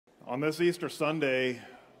On this Easter Sunday,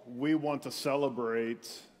 we want to celebrate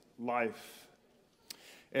life.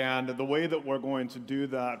 And the way that we're going to do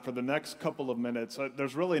that for the next couple of minutes,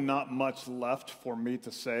 there's really not much left for me to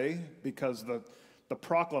say because the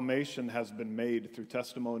proclamation has been made through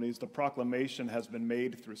testimonies. The proclamation has been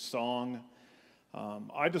made through song.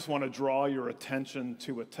 I just want to draw your attention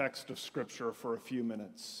to a text of Scripture for a few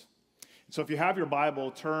minutes. So if you have your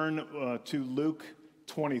Bible, turn to Luke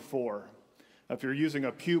 24. If you're using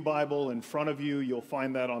a pew Bible in front of you, you'll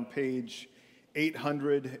find that on page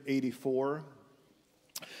 884.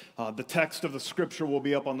 The text of the Scripture will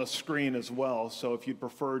be up on the screen as well, so if you'd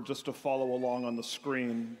prefer just to follow along on the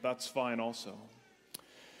screen, that's fine also.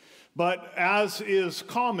 But as is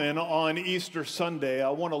common on Easter Sunday, I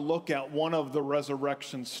want to look at one of the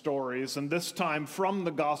resurrection stories, and this time from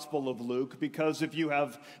the Gospel of Luke, because if you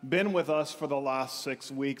have been with us for the last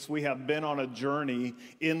 6 weeks, we have been on a journey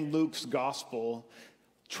in Luke's Gospel,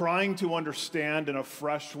 trying to understand in a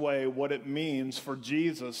fresh way what it means for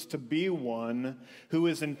Jesus to be one who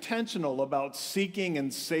is intentional about seeking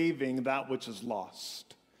and saving that which is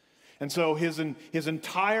lost. And so his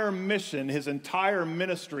entire mission, his entire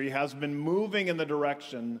ministry has been moving in the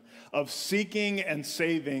direction of seeking and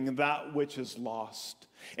saving that which is lost.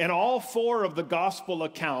 And all four of the gospel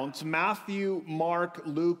accounts, Matthew, Mark,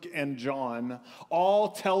 Luke, and John, all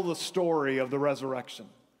tell the story of the resurrection.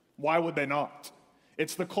 Why would they not?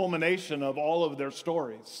 It's the culmination of all of their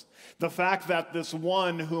stories. The fact that this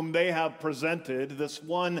one whom they have presented, this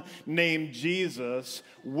one named Jesus,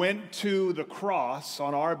 went to the cross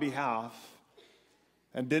on our behalf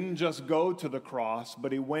and didn't just go to the cross,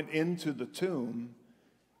 but he went into the tomb,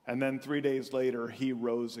 and then 3 days later he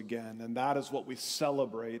rose again. And that is what we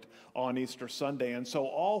celebrate on Easter Sunday. And so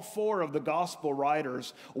all four of the gospel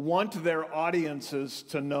writers want their audiences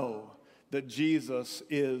to know that Jesus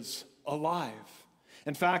is alive.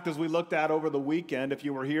 In fact, as we looked at over the weekend, if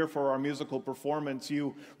you were here for our musical performance,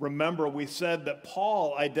 you remember we said that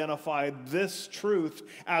Paul identified this truth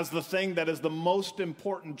as the thing that is the most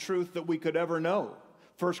important truth that we could ever know.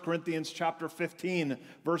 1 Corinthians chapter 15,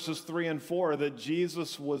 verses 3 and 4, that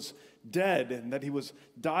Jesus was dead and that he was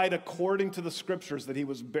died according to the Scriptures, that he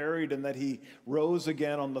was buried and that he rose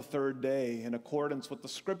again on the third day in accordance with the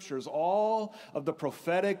Scriptures. All of the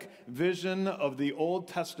prophetic vision of the Old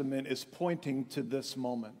Testament is pointing to this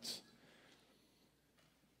moment.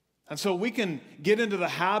 And so we can get into the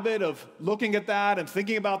habit of looking at that and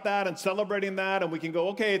thinking about that and celebrating that, and we can go,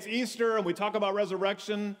 okay, it's Easter, and we talk about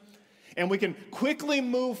resurrection, and we can quickly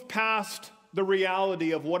move past the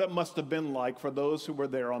reality of what it must have been like for those who were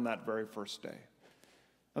there on that very first day.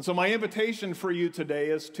 And so my invitation for you today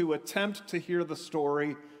is to attempt to hear the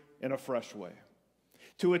story in a fresh way,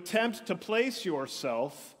 to attempt to place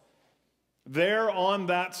yourself there on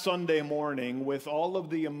that Sunday morning with all of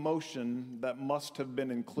the emotion that must have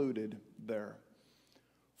been included there.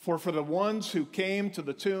 For the ones who came to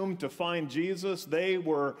the tomb to find Jesus, they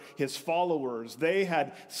were his followers. They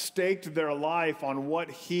had staked their life on what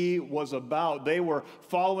he was about. They were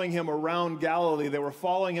following him around Galilee. They were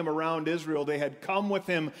following him around Israel. They had come with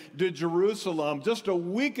him to Jerusalem. Just a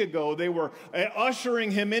week ago, they were ushering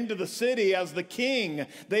him into the city as the king.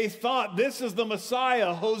 They thought, this is the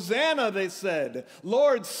Messiah. Hosanna, they said.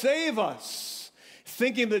 Lord, save us.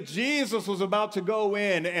 Thinking that Jesus was about to go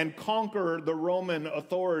in and conquer the Roman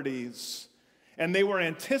authorities. And they were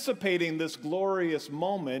anticipating this glorious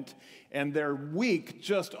moment, and their week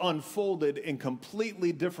just unfolded in a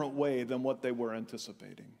completely different way than what they were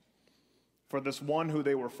anticipating. For this one who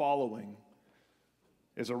they were following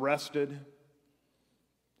is arrested,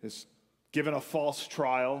 is given a false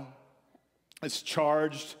trial, is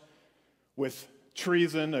charged with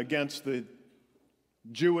treason against the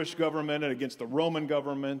Jewish government and against the Roman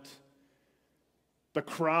government. The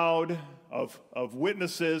crowd of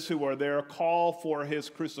witnesses who are there call for his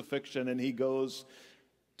crucifixion, and he goes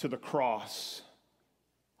to the cross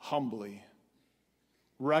humbly,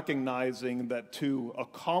 recognizing that to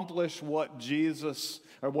accomplish what Jesus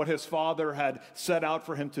or what his Father had set out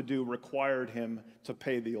for him to do required him to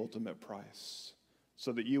pay the ultimate price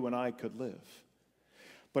so that you and I could live.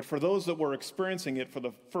 But for those that were experiencing it for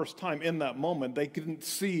the first time in that moment, they couldn't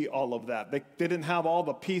see all of that. They didn't have all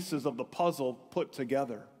the pieces of the puzzle put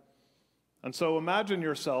together. And so imagine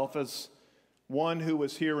yourself as one who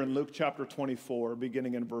was here in Luke chapter 24,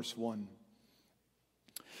 beginning in verse 1,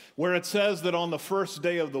 where it says that on the first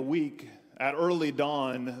day of the week, at early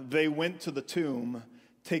dawn, they went to the tomb,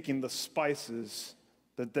 taking the spices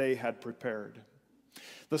that they had prepared.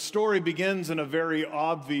 The story begins in a very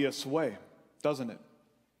obvious way, doesn't it?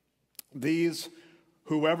 These,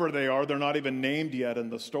 whoever they are, they're not even named yet in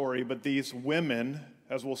the story, but these women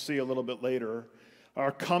as we'll see a little bit later,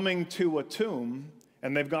 are coming to a tomb,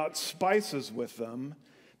 and they've got spices with them,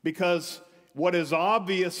 because what is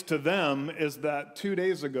obvious to them is that 2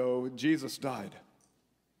 days ago, Jesus died.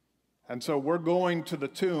 And so we're going to the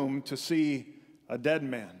tomb to see a dead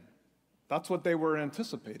man. That's what they were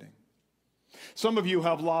anticipating. Some of you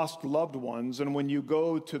have lost loved ones, and when you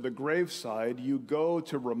go to the graveside, you go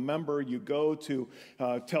to remember, you go to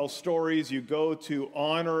tell stories, you go to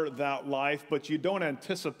honor that life, but you don't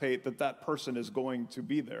anticipate that that person is going to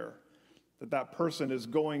be there, that that person is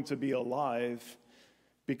going to be alive,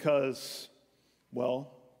 because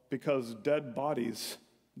dead bodies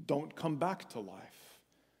don't come back to life.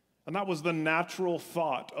 And that was the natural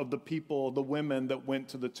thought of the people, the women that went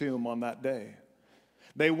to the tomb on that day.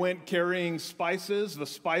 They went carrying spices. The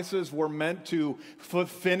spices were meant to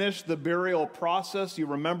finish the burial process. You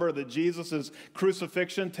remember that Jesus'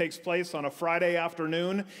 crucifixion takes place on a Friday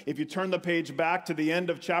afternoon. If you turn the page back to the end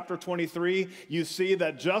of chapter 23, you see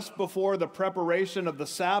that just before the preparation of the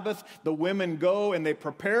Sabbath, the women go and they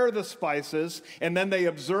prepare the spices, and then they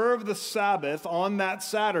observe the Sabbath on that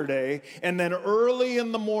Saturday, and then early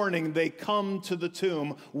in the morning they come to the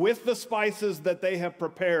tomb with the spices that they have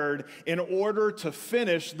prepared in order to finish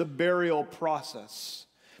the burial process.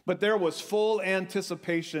 But there was full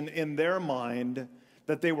anticipation in their mind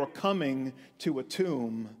that they were coming to a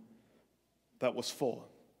tomb that was full.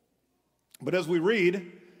 But as we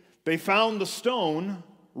read, they found the stone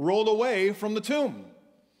rolled away from the tomb.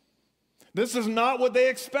 This is not what they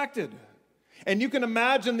expected. And you can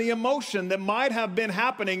imagine the emotion that might have been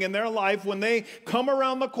happening in their life when they come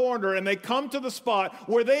around the corner and they come to the spot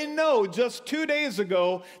where they know just 2 days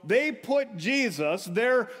ago they put Jesus,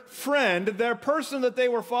 their friend, their person that they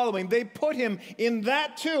were following, they put him in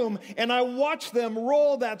that tomb, and I watch them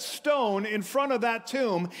roll that stone in front of that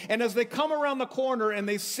tomb. And as they come around the corner and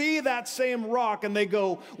they see that same rock and they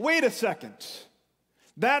go, wait a second.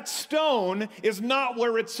 That stone is not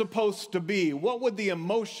where it's supposed to be. What would the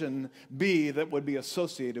emotion be that would be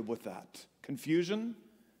associated with that? Confusion?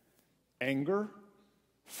 Anger?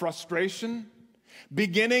 Frustration?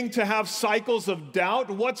 Beginning to have cycles of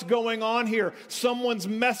doubt? What's going on here? Someone's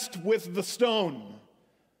messed with the stone.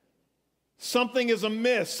 Something is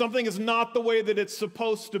amiss. Something is not the way that it's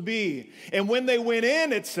supposed to be. And when they went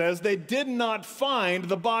in, it says, they did not find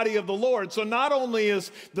the body of the Lord. So not only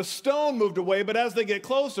is the stone moved away, but as they get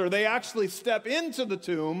closer, they actually step into the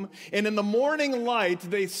tomb. And in the morning light,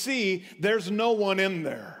 they see there's no one in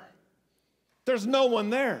there. There's no one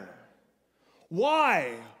there.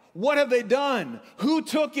 Why? What have they done? Who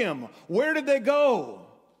took him? Where did they go?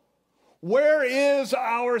 Where is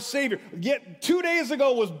our Savior? Yet 2 days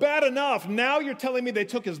ago was bad enough. Now you're telling me they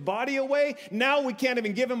took his body away? Now we can't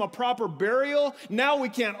even give him a proper burial? Now we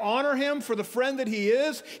can't honor him for the friend that he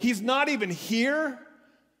is? He's not even here?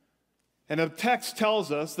 And the text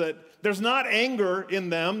tells us that there's not anger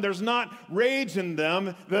in them. There's not rage in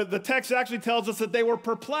them. The text actually tells us that they were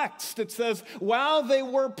perplexed. It says, while they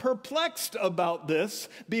were perplexed about this,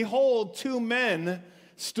 behold, 2 men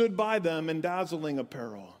stood by them in dazzling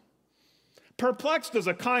apparel. Perplexed is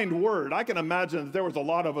a kind word. I can imagine that there was a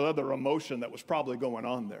lot of other emotion that was probably going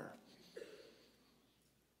on there.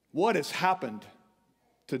 What has happened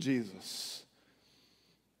to Jesus?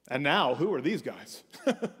 And now, who are these guys?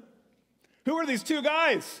 Who are these 2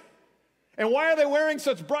 guys? And why are they wearing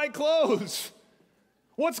such bright clothes?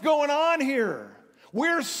 What's going on here?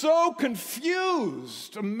 We're so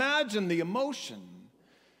confused. Imagine the emotion.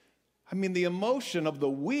 I mean, the emotion of the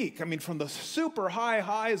week. I mean, from the super high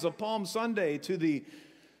highs of Palm Sunday to the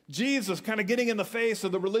Jesus kind of getting in the face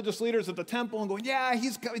of the religious leaders at the temple and going, yeah,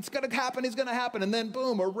 it's going to happen, he's going to happen. And then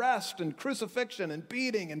boom, arrest and crucifixion and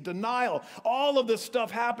beating and denial. All of this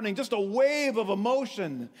stuff happening, just a wave of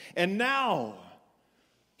emotion. And now,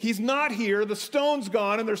 he's not here, the stone's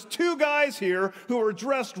gone, and there's 2 guys here who are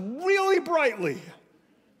dressed really brightly.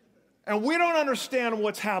 And we don't understand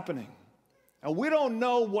what's happening. And we don't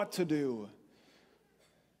know what to do.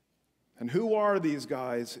 And who are these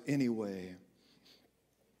guys anyway?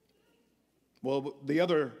 Well, the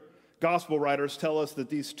other gospel writers tell us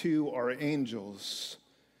that these 2 are angels.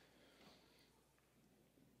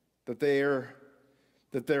 That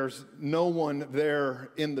there's no one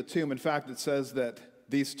there in the tomb. In fact, it says that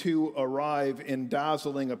these 2 arrive in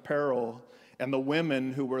dazzling apparel, and the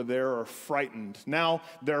women who were there are frightened. Now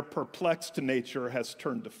their perplexed nature has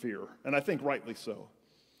turned to fear, and I think rightly so.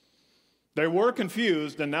 They were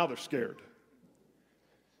confused, and now they're scared.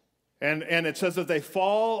 And it says that they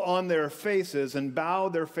fall on their faces and bow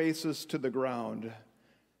their faces to the ground.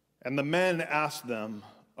 And the men ask them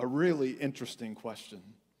a really interesting question.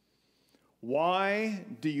 Why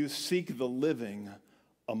do you seek the living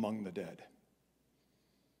among the dead.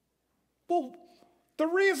 Well, the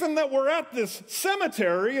reason that we're at this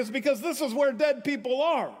cemetery is because this is where dead people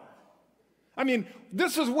are. I mean,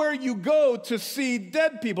 this is where you go to see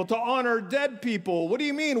dead people, to honor dead people. What do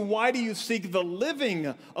you mean? Why do you seek the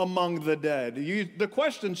living among the dead? The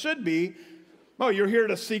question should be, oh, you're here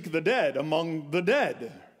to seek the dead among the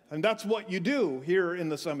dead. And that's what you do here in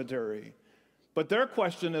the cemetery. But their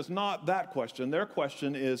question is not that question. Their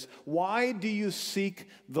question is, why do you seek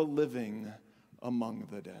the living among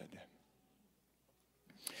the dead?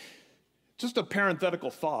 Just a parenthetical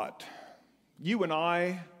thought. You and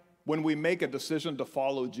I, when we make a decision to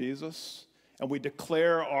follow Jesus and we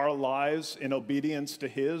declare our lives in obedience to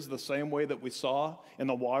his, the same way that we saw in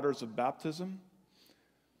the waters of baptism,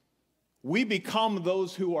 we become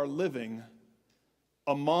those who are living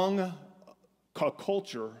among a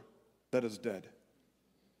culture that is dead.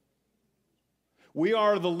 We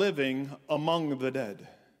are the living among the dead.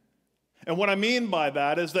 And what I mean by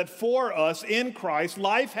that is that for us in Christ,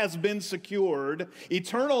 life has been secured,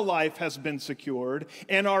 eternal life has been secured,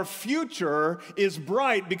 and our future is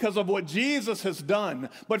bright because of what Jesus has done.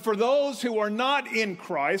 But for those who are not in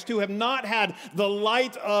Christ, who have not had the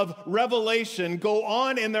light of revelation go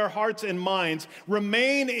on in their hearts and minds,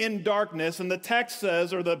 remain in darkness, and the text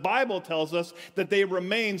says, or the Bible tells us, that they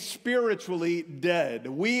remain spiritually dead.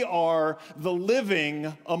 We are the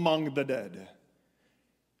living among the dead.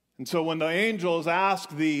 And so when the angels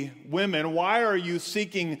ask the women, why are you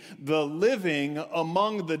seeking the living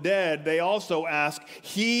among the dead? They also ask,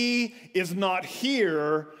 he is not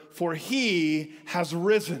here, for he has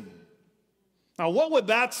risen. Now, what would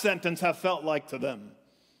that sentence have felt like to them?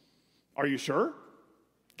 Are you sure?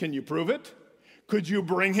 Can you prove it? Could you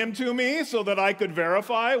bring him to me so that I could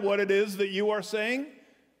verify what it is that you are saying?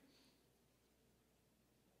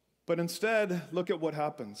 But instead, look at what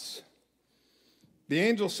happens. The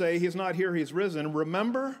angels say, he's not here, he's risen.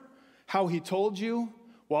 Remember how he told you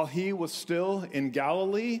while he was still in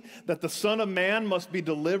Galilee that the Son of Man must be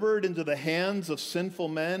delivered into the hands of sinful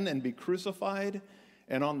men and be crucified,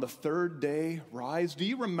 and on the third day rise? Do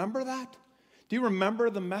you remember that? Do you remember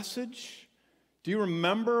the message? Do you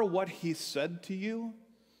remember what he said to you?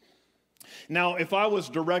 Now, if I was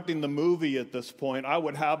directing the movie at this point, I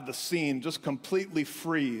would have the scene just completely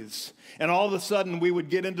freeze. And all of a sudden, we would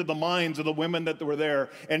get into the minds of the women that were there,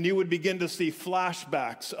 and you would begin to see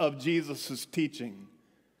flashbacks of Jesus' teaching.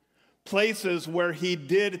 Places where he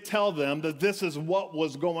did tell them that this is what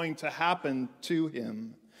was going to happen to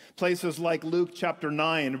him. Places like Luke chapter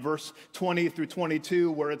 9, verse 20 through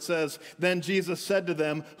 22, where it says, then Jesus said to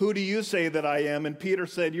them, who do you say that I am? And Peter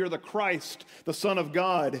said, you're the Christ, the Son of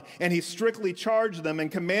God. And he strictly charged them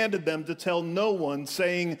and commanded them to tell no one,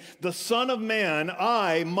 saying, the Son of Man,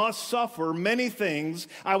 I must suffer many things.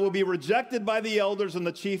 I will be rejected by the elders and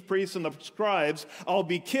the chief priests and the scribes. I'll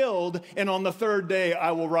be killed, and on the third day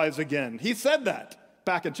I will rise again. He said that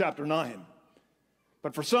back in chapter 9.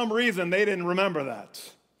 But for some reason, they didn't remember that.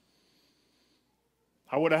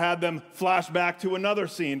 I would have had them flash back to another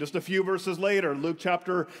scene just a few verses later, Luke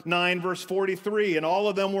chapter 9, verse 43, and all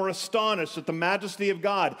of them were astonished at the majesty of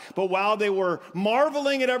God. But while they were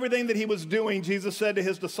marveling at everything that he was doing, Jesus said to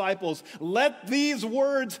his disciples, let these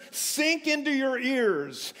words sink into your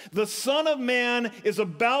ears. The Son of Man is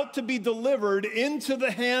about to be delivered into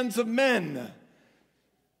the hands of men.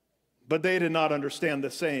 But they did not understand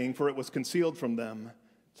the saying, for it was concealed from them,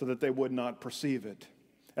 so that they would not perceive it.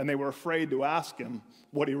 And they were afraid to ask him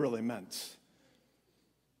what he really meant.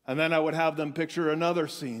 And then I would have them picture another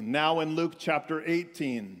scene. Now in Luke chapter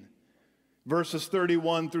 18, verses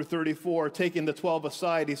 31 through 34, taking the 12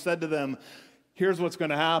 aside, he said to them, here's what's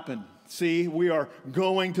going to happen. See, we are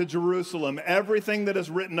going to Jerusalem. Everything that is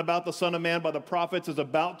written about the Son of Man by the prophets is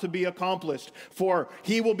about to be accomplished. For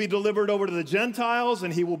he will be delivered over to the Gentiles,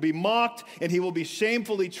 and he will be mocked, and he will be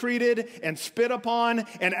shamefully treated and spit upon.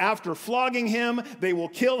 And after flogging him, they will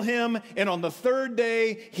kill him. And on the third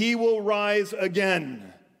day, he will rise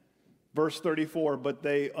again. Verse 34, but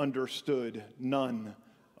they understood none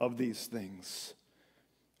of these things.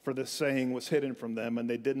 For this saying was hidden from them, and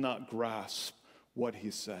they did not grasp what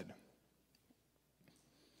he said.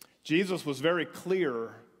 Jesus was very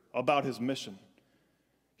clear about his mission.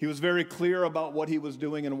 He was very clear about what he was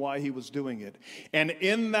doing and why he was doing it. And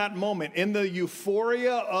in that moment, in the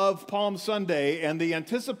euphoria of Palm Sunday and the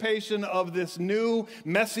anticipation of this new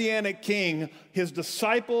messianic king, his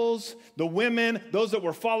disciples, the women, those that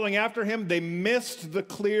were following after him, they missed the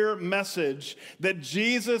clear message that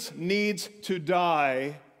Jesus needs to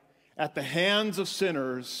die at the hands of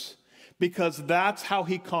sinners, because that's how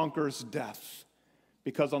he conquers death.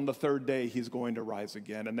 Because on the third day, he's going to rise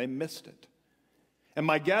again. And they missed it. And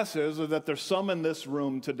my guess is that there's some in this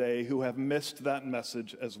room today who have missed that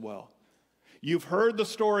message as well. You've heard the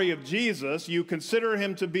story of Jesus. You consider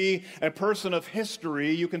him to be a person of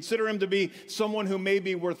history. You consider him to be someone who may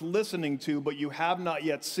be worth listening to, but you have not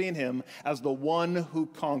yet seen him as the one who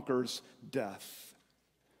conquers death.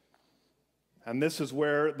 And this is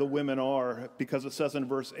where the women are, because it says in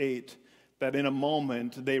verse 8 that in a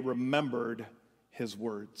moment they remembered his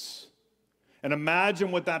words. And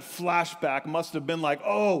imagine what that flashback must have been like.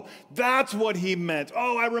 Oh, that's what he meant.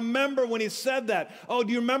 Oh, I remember when he said that. Oh,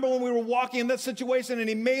 do you remember when we were walking in that situation and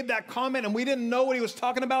he made that comment and we didn't know what he was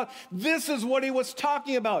talking about? This is what he was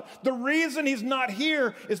talking about. The reason he's not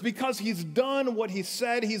here is because he's done what he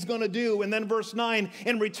said he's going to do. And then verse 9,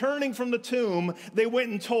 and returning from the tomb, they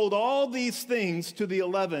went and told all these things to the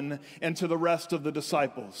 11 and to the rest of the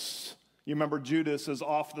disciples. You remember Judas is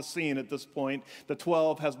off the scene at this point. The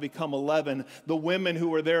 12 has become 11. The women who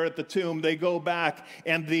were there at the tomb, they go back,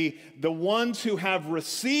 and the ones who have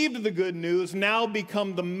received the good news now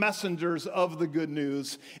become the messengers of the good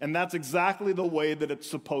news. And that's exactly the way that it's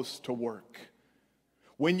supposed to work.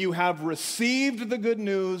 When you have received the good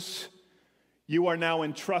news, you are now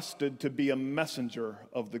entrusted to be a messenger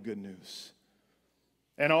of the good news.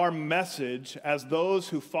 And our message as those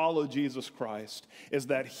who follow Jesus Christ is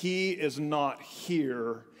that he is not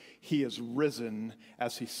here, he is risen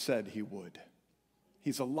as he said he would.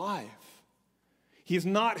 He's alive. He's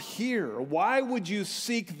not here. Why would you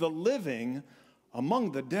seek the living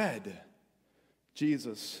among the dead?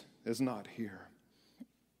 Jesus is not here.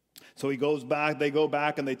 So he goes back, they go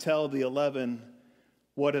back and they tell the 11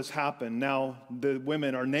 what has happened. Now the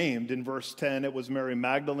women are named in verse 10. It was Mary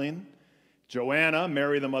Magdalene, Joanna,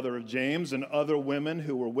 Mary the mother of James, and other women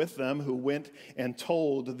who were with them who went and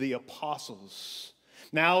told the apostles.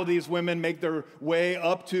 Now these women make their way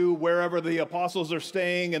up to wherever the apostles are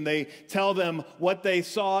staying and they tell them what they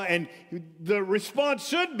saw, and the response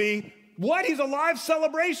should be, what? He's alive?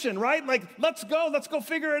 Celebration, right? Like, let's go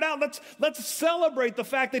figure it out. Let's celebrate the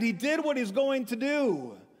fact that he did what he's going to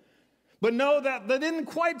do. But no, that they didn't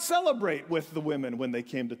quite celebrate with the women when they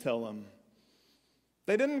came to tell him.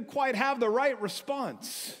 They didn't quite have the right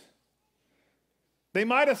response. They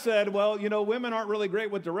might have said, well, you know, women aren't really great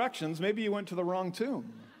with directions. Maybe you went to the wrong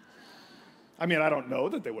tomb. I mean, I don't know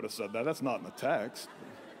that they would have said that. That's not in the text.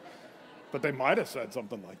 But they might have said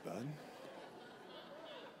something like that.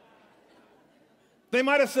 They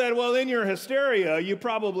might have said, well, in your hysteria, you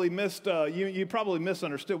probably you probably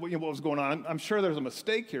misunderstood what was going on. I'm sure there's a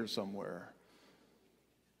mistake here somewhere.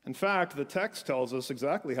 In fact, the text tells us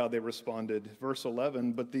exactly how they responded. Verse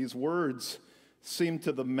 11, but these words seemed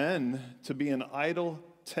to the men to be an idle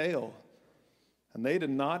tale, and they did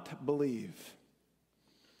not believe.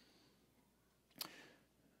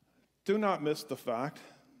 Do not miss the fact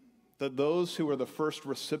that those who are the first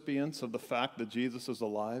recipients of the fact that Jesus is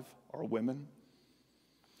alive are women,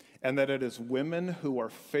 and that it is women who are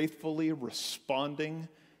faithfully responding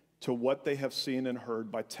to what they have seen and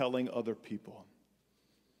heard by telling other people.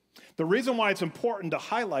 The reason why it's important to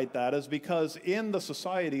highlight that is because in the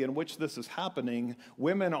society in which this is happening,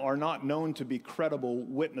 women are not known to be credible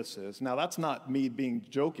witnesses. Now, that's not me being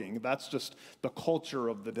joking. That's just the culture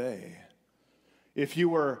of the day. If you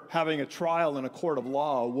were having a trial in a court of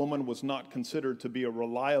law, a woman was not considered to be a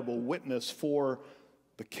reliable witness for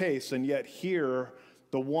the case, and yet here,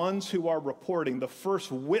 the ones who are reporting, the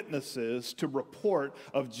first witnesses to report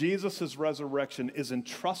of Jesus' resurrection is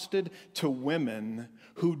entrusted to women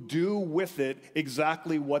who do with it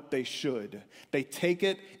exactly what they should. They take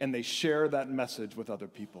it and they share that message with other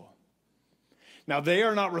people. Now, they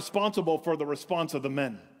are not responsible for the response of the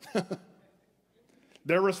men.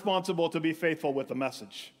 They're responsible to be faithful with the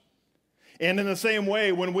message. And in the same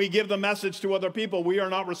way, when we give the message to other people, we are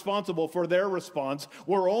not responsible for their response.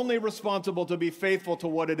 We're only responsible to be faithful to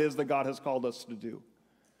what it is that God has called us to do.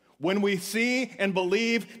 When we see and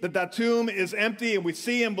believe that that tomb is empty and we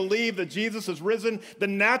see and believe that Jesus is risen, the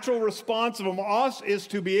natural response of us is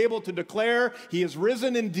to be able to declare he is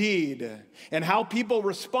risen indeed. And how people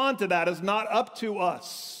respond to that is not up to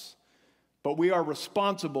us. But we are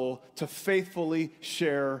responsible to faithfully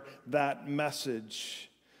share that message.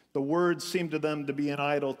 The words seemed to them to be an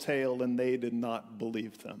idle tale, and they did not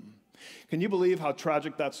believe them. Can you believe how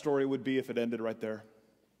tragic that story would be if it ended right there?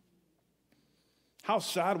 How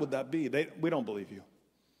sad would that be? We don't believe you.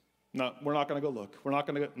 No, we're not going to go look. We're not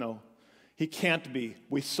going to go, no. He can't be.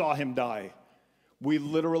 We saw him die. We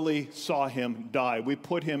literally saw him die. We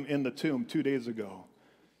put him in the tomb 2 days ago.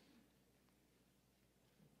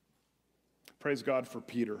 Praise God for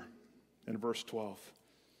Peter in verse 12.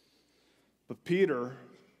 But Peter,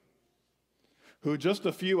 who just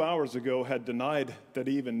a few hours ago had denied that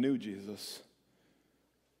he even knew Jesus.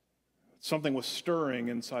 Something was stirring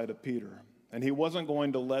inside of Peter, and he wasn't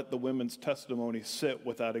going to let the women's testimony sit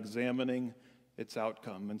without examining its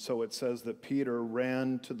outcome. And so it says that Peter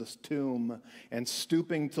ran to the tomb, and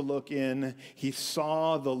stooping to look in, he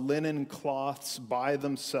saw the linen cloths by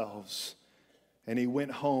themselves, and he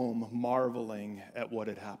went home marveling at what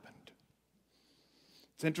had happened.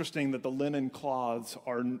 It's interesting that the linen cloths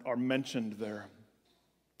are mentioned there,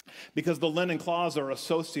 because the linen cloths are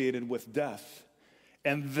associated with death.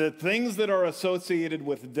 And the things that are associated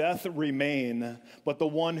with death remain, but the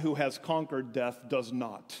one who has conquered death does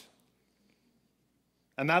not.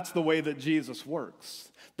 And that's the way that Jesus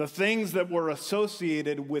works. The things that were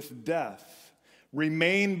associated with death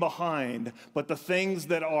remain behind, but the things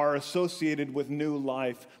that are associated with new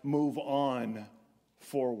life move on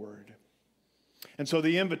forward. And so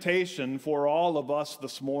the invitation for all of us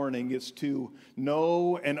this morning is to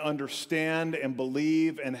know and understand and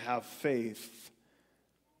believe and have faith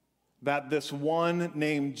that this one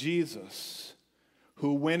named Jesus,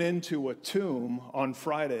 who went into a tomb on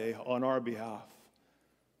Friday on our behalf,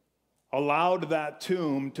 allowed that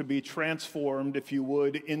tomb to be transformed, if you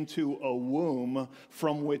would, into a womb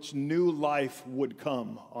from which new life would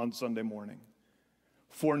come on Sunday morning.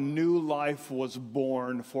 For new life was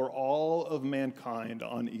born for all of mankind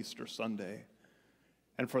on Easter Sunday.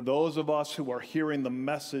 And for those of us who are hearing the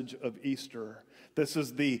message of Easter, this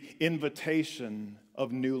is the invitation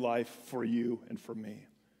of new life for you and for me.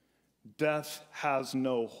 Death has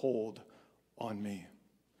no hold on me.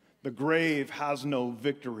 The grave has no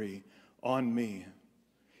victory on me.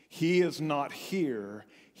 He is not here.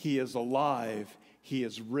 He is alive. He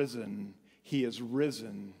is risen. He is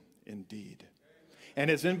risen indeed. And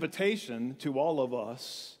his invitation to all of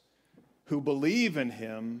us who believe in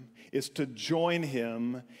him is to join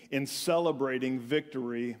him in celebrating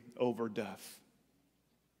victory over death.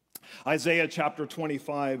 Isaiah chapter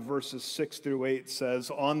 25, verses 6 through 8 says,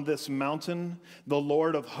 "On this mountain the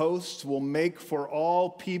Lord of hosts will make for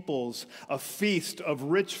all peoples a feast of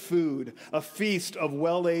rich food, a feast of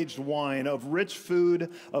well-aged wine, of rich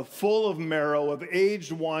food, of full of marrow, of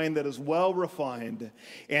aged wine that is well refined.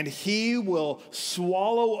 And he will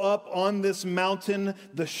swallow up on this mountain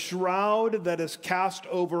the shroud that is cast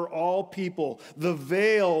over all people, the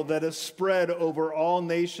veil that is spread over all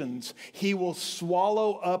nations. He will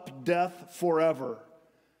swallow up death forever.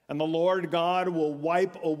 And the Lord God will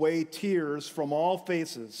wipe away tears from all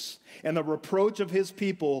faces, and the reproach of his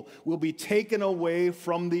people will be taken away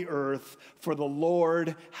from the earth, for the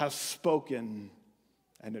Lord has spoken,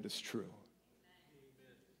 and it is true."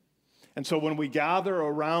 And so when we gather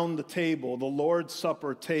around the table, the Lord's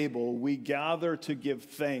Supper table, we gather to give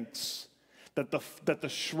thanks that the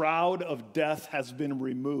shroud of death has been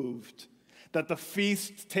removed, that the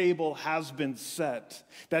feast table has been set,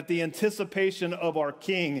 that the anticipation of our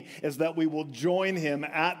King is that we will join him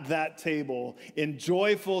at that table in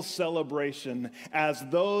joyful celebration as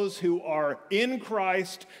those who are in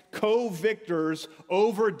Christ, co-victors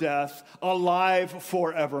over death, alive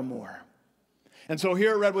forevermore. And so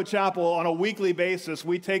here at Redwood Chapel, on a weekly basis,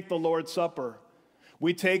 we take the Lord's Supper.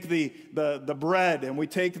 We take the bread, and we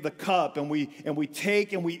take the cup, and we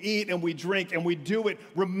take and we eat and we drink, and we do it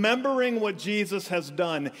remembering what Jesus has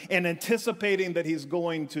done and anticipating that he's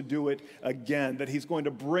going to do it again, that he's going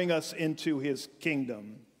to bring us into his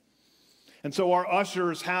kingdom. And so our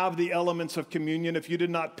ushers have the elements of communion. If you did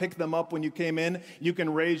not pick them up when you came in, you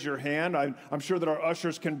can raise your hand. I'm sure that our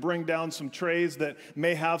ushers can bring down some trays that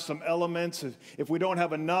may have some elements. If we don't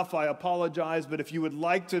have enough, I apologize. But if you would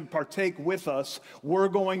like to partake with us, we're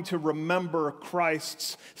going to remember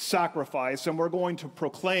Christ's sacrifice, and we're going to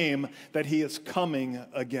proclaim that he is coming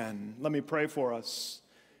again. Let me pray for us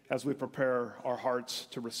as we prepare our hearts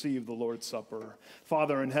to receive the Lord's Supper.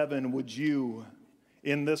 Father in heaven, would you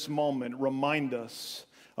in this moment remind us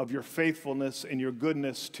of your faithfulness and your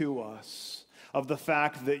goodness to us, of the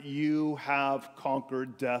fact that you have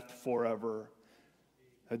conquered death forever,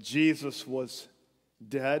 that Jesus was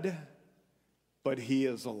dead, but he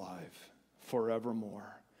is alive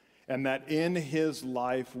forevermore, and that in his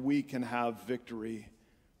life we can have victory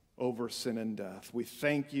over sin and death. We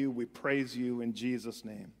thank you, we praise you in Jesus'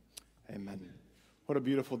 name. Amen. What a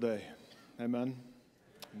beautiful day. Amen.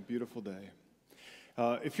 A beautiful day.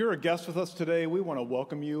 If you're a guest with us today, we want to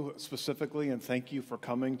welcome you specifically and thank you for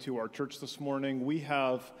coming to our church this morning. We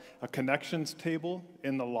have a connections table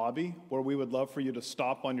in the lobby where we would love for you to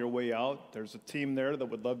stop on your way out. There's a team there that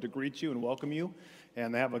would love to greet you and welcome you,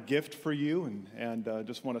 and they have a gift for you and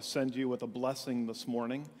just want to send you with a blessing this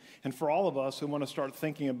morning. And for all of us who want to start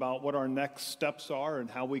thinking about what our next steps are and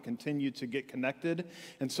how we continue to get connected.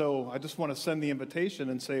 And so I just want to send the invitation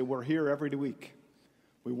and say we're here every week.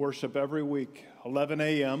 We worship every week. 11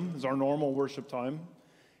 a.m. is our normal worship time.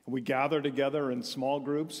 We gather together in small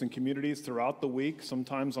groups and communities throughout the week,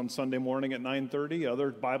 sometimes on Sunday morning at 9:30,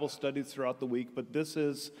 other Bible studies throughout the week. But this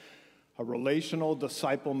is a relational,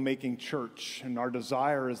 disciple-making church, and our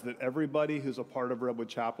desire is that everybody who's a part of Redwood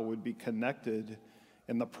Chapel would be connected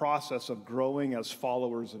in the process of growing as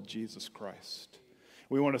followers of Jesus Christ.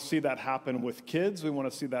 We want to see that happen with kids. We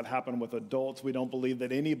want to see that happen with adults. We don't believe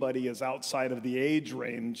that anybody is outside of the age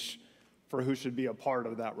range for who should be a part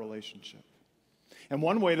of that relationship. And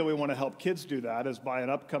one way that we want to help kids do that is by an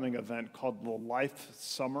upcoming event called the Life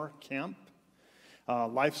Summer Camp.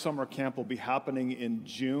 Life Summer Camp will be happening in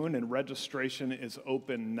June, and registration is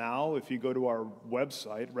open now. If you go to our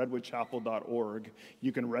website, redwoodchapel.org,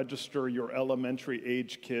 you can register your elementary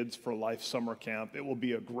age kids for Life Summer Camp. It will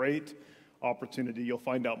be a great opportunity. You'll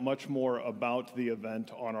find out much more about the event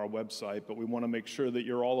on our website, but we want to make sure that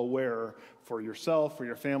you're all aware for yourself, for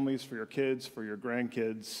your families, for your kids, for your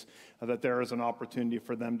grandkids, that there is an opportunity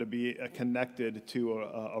for them to be connected to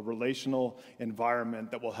a relational environment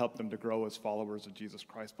that will help them to grow as followers of Jesus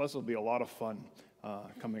Christ. Plus, it'll be a lot of fun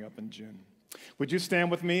coming up in June. Would you stand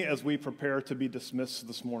with me as we prepare to be dismissed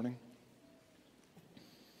this morning?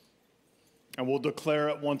 And we'll declare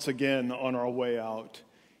it once again on our way out.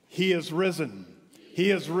 He is risen.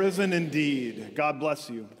 He is risen indeed. God bless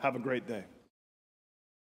you. Have a great day.